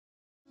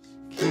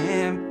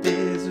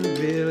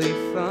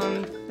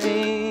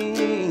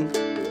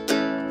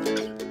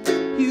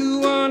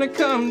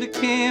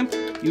camp.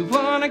 You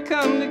wanna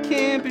come to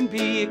camp and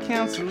be a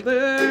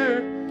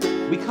counselor.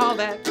 We call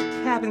that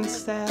cabin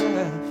staff.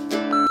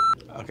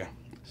 Okay.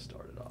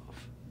 Started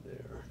off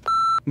there.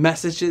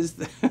 Messages.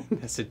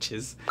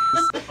 Messages.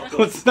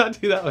 Let's not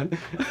do that one.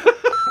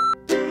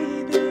 Just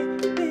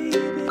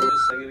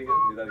sing it again.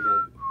 Do that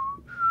again.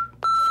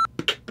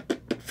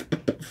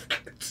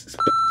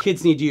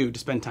 Kids need you to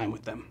spend time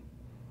with them.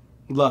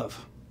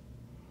 Love.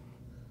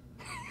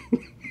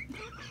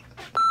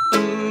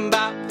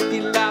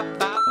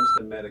 Comes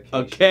to medication.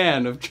 A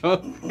can of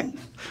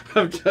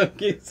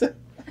chunkies.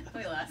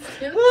 We lost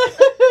him.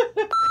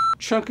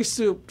 Chunky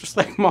soup, just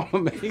like Mama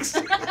makes.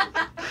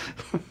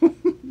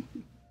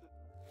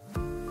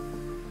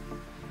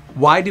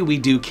 Why do we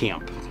do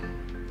camp?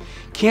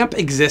 Camp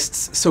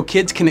exists so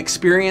kids can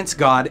experience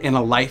God in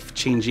a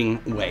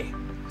life-changing way.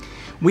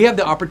 We have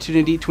the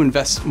opportunity to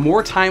invest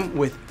more time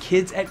with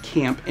kids at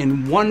camp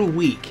in 1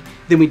 week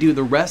than we do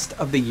the rest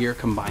of the year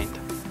combined.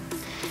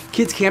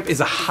 Kids Camp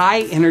is a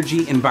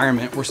high-energy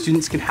environment where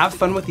students can have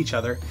fun with each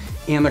other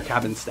and their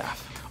cabin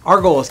staff.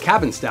 Our goal as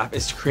cabin staff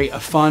is to create a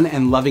fun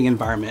and loving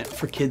environment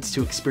for kids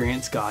to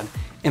experience God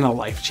in a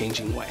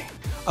life-changing way.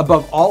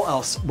 Above all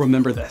else,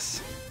 remember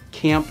this: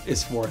 camp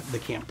is for the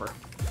camper.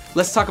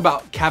 Let's talk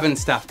about cabin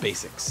staff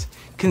basics.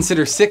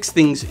 Consider 6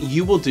 things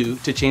you will do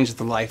to change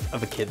the life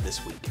of a kid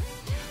this week.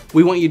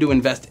 We want you to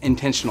invest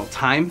intentional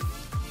time,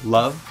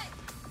 love,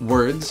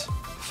 words,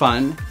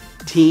 fun,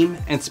 team,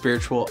 and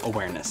spiritual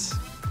awareness.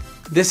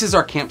 This is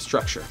our camp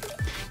structure.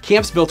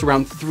 Camp's built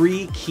around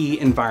 3 key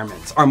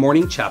environments: our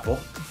morning chapel,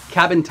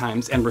 cabin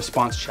times, and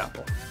response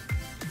chapel.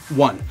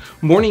 1.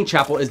 Morning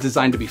chapel is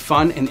designed to be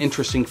fun and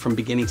interesting from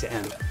beginning to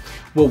end.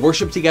 We'll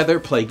worship together,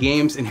 play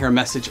games, and hear a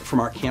message from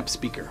our camp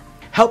speaker.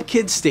 Help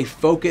kids stay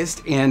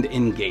focused and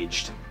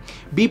engaged.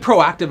 Be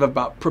proactive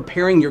about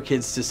preparing your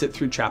kids to sit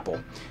through chapel.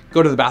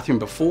 Go to the bathroom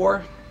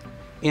before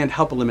and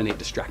help eliminate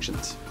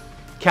distractions.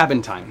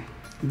 Cabin time.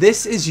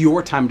 This is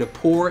your time to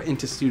pour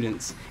into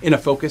students in a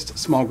focused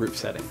small group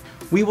setting.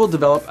 We will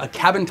develop a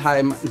cabin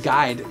time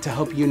guide to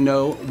help you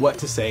know what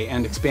to say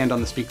and expand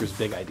on the speaker's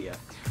big idea.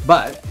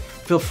 But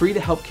feel free to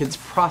help kids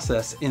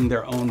process in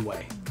their own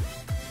way.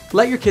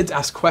 Let your kids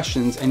ask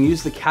questions and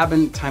use the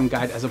cabin time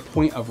guide as a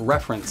point of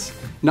reference,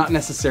 not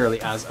necessarily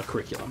as a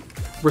curriculum.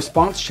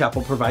 Response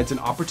Chapel provides an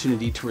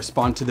opportunity to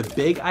respond to the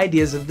big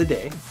ideas of the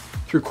day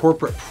through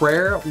corporate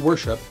prayer,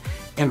 worship,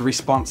 and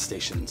response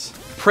stations.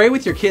 Pray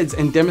with your kids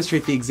and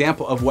demonstrate the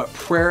example of what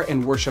prayer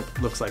and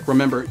worship looks like.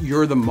 Remember,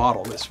 you're the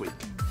model this week.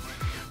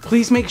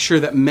 Please make sure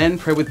that men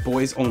pray with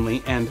boys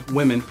only and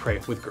women pray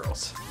with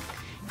girls.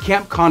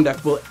 Camp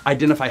conduct will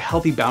identify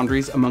healthy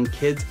boundaries among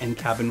kids and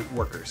cabin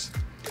workers.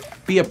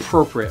 Be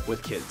appropriate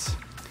with kids.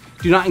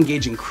 Do not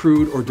engage in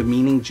crude or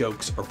demeaning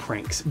jokes or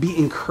pranks. Be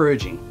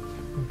encouraging.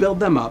 Build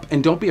them up,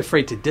 and don't be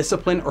afraid to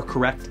discipline or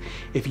correct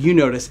if you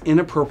notice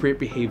inappropriate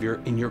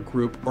behavior in your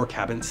group or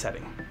cabin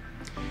setting.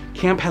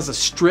 Camp has a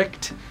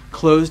strict,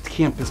 closed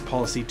campus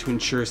policy to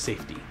ensure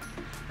safety.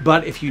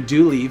 But if you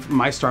do leave,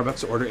 my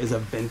Starbucks order is a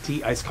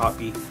venti iced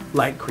coffee,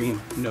 light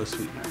cream, no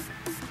sweetener.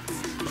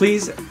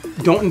 Please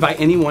don't invite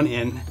anyone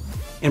in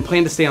and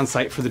plan to stay on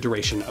site for the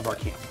duration of our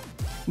camp.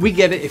 We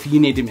get it if you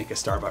need to make a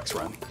Starbucks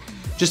run.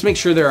 Just make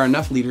sure there are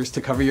enough leaders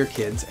to cover your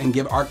kids and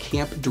give our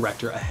camp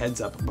director a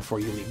heads up before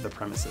you leave the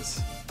premises.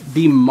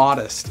 Be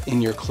modest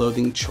in your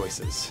clothing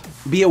choices.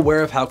 Be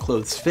aware of how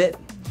clothes fit,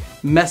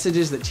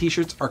 messages that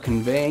t-shirts are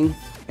conveying,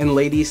 and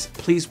ladies,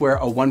 please wear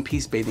a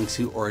 1-piece bathing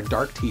suit or a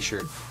dark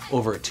t-shirt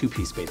over a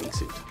 2-piece bathing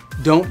suit.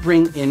 Don't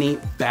bring any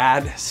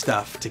bad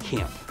stuff to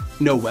camp.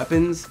 No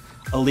weapons,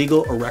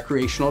 illegal or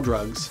recreational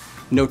drugs,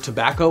 no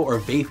tobacco or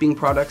vaping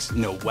products,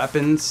 no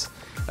weapons.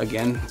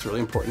 Again, it's really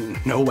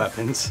important, no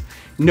weapons.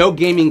 No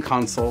gaming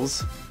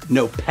consoles,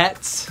 no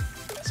pets,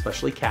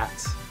 especially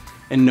cats,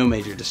 and no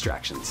major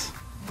distractions.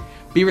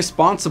 Be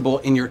responsible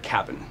in your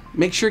cabin.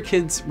 Make sure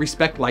kids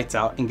respect lights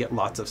out and get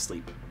lots of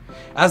sleep.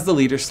 As the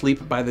leader,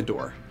 sleep by the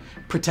door.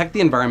 Protect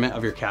the environment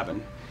of your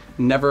cabin.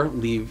 Never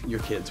leave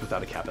your kids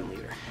without a cabin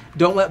leader.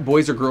 Don't let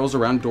boys or girls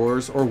around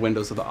doors or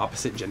windows of the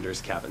opposite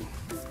gender's cabin.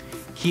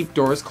 Keep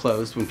doors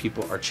closed when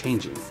people are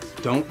changing.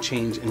 Don't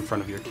change in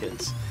front of your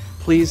kids.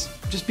 Please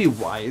just be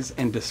wise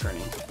and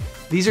discerning.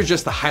 These are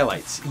just the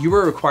highlights. You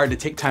are required to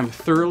take time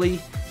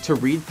thoroughly to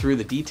read through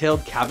the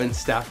detailed cabin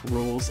staff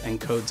rules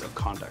and codes of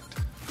conduct.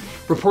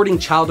 Reporting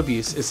child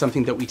abuse is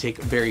something that we take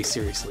very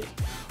seriously.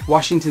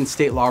 Washington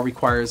state law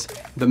requires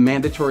the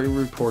mandatory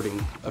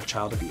reporting of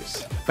child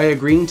abuse. By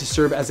agreeing to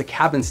serve as a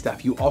cabin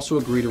staff, you also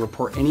agree to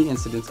report any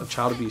incidents of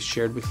child abuse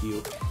shared with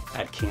you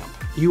at camp.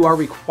 You are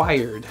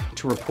required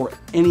to report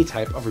any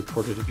type of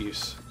reported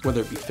abuse,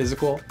 whether it be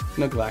physical,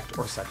 neglect,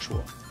 or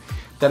sexual,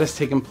 that has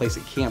taken place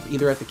at camp,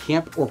 either at the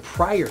camp or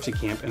prior to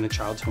camp in a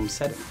child's home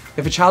setting.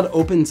 If a child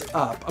opens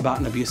up about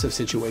an abusive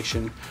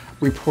situation,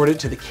 report it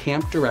to the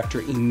camp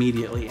director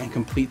immediately and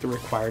complete the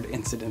required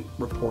incident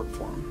report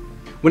form.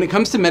 When it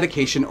comes to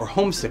medication or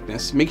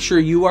homesickness, make sure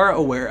you are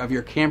aware of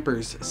your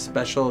camper's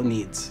special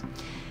needs.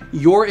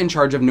 You're in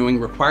charge of knowing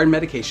required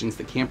medications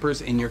that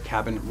campers in your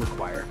cabin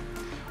require.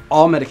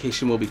 All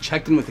medication will be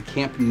checked in with the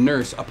camp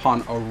nurse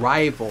upon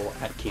arrival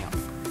at camp.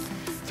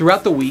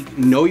 Throughout the week,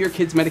 know your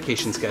kids'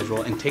 medication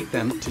schedule and take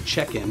them to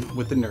check in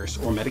with the nurse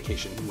or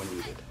medication when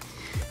needed.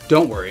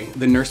 Don't worry,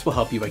 the nurse will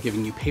help you by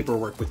giving you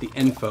paperwork with the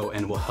info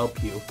and will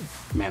help you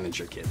manage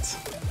your kids.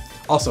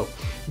 Also,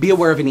 be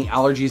aware of any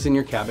allergies in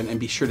your cabin and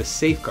be sure to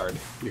safeguard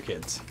your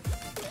kids.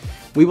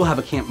 We will have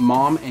a camp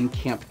mom and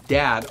camp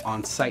dad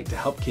on site to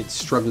help kids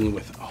struggling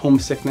with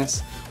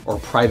homesickness or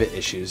private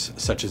issues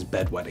such as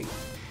bedwetting.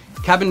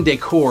 Cabin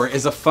decor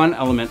is a fun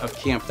element of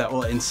camp that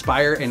will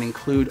inspire and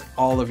include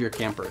all of your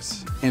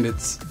campers. And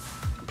it's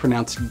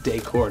pronounced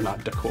decor,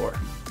 not decor.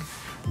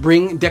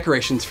 Bring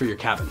decorations for your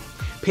cabin.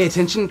 Pay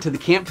attention to the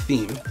camp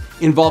theme.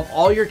 Involve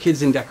all your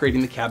kids in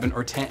decorating the cabin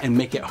or tent and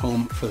make it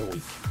home for the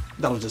week.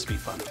 That'll just be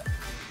fun.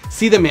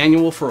 See the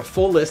manual for a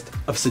full list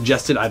of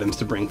suggested items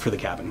to bring for the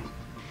cabin.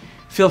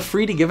 Feel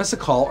free to give us a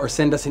call or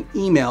send us an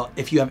email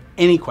if you have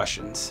any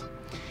questions.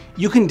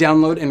 You can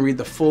download and read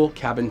the full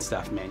cabin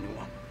staff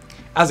manual.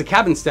 As a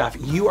cabin staff,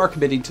 you are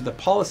committing to the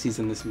policies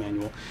in this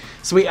manual,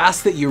 so we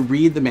ask that you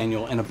read the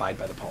manual and abide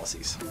by the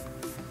policies.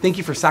 Thank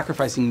you for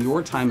sacrificing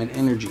your time and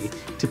energy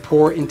to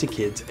pour into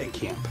kids at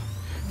camp.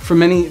 For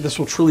many, this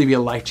will truly be a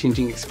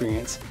life-changing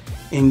experience,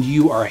 and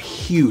you are a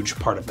huge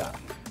part of that.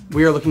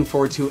 We are looking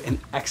forward to an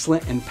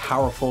excellent and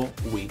powerful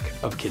week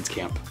of kids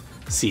camp.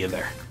 See you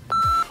there.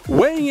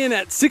 Weighing in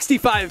at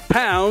 65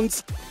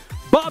 pounds,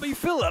 Bobby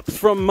Phillips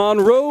from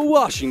Monroe,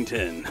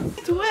 Washington.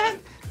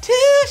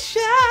 To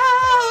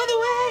show the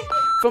way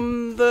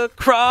From the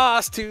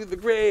cross to the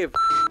grave.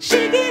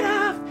 shake it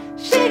off,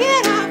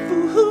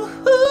 ooh,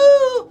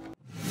 ooh,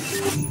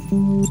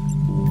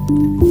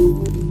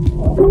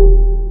 ooh.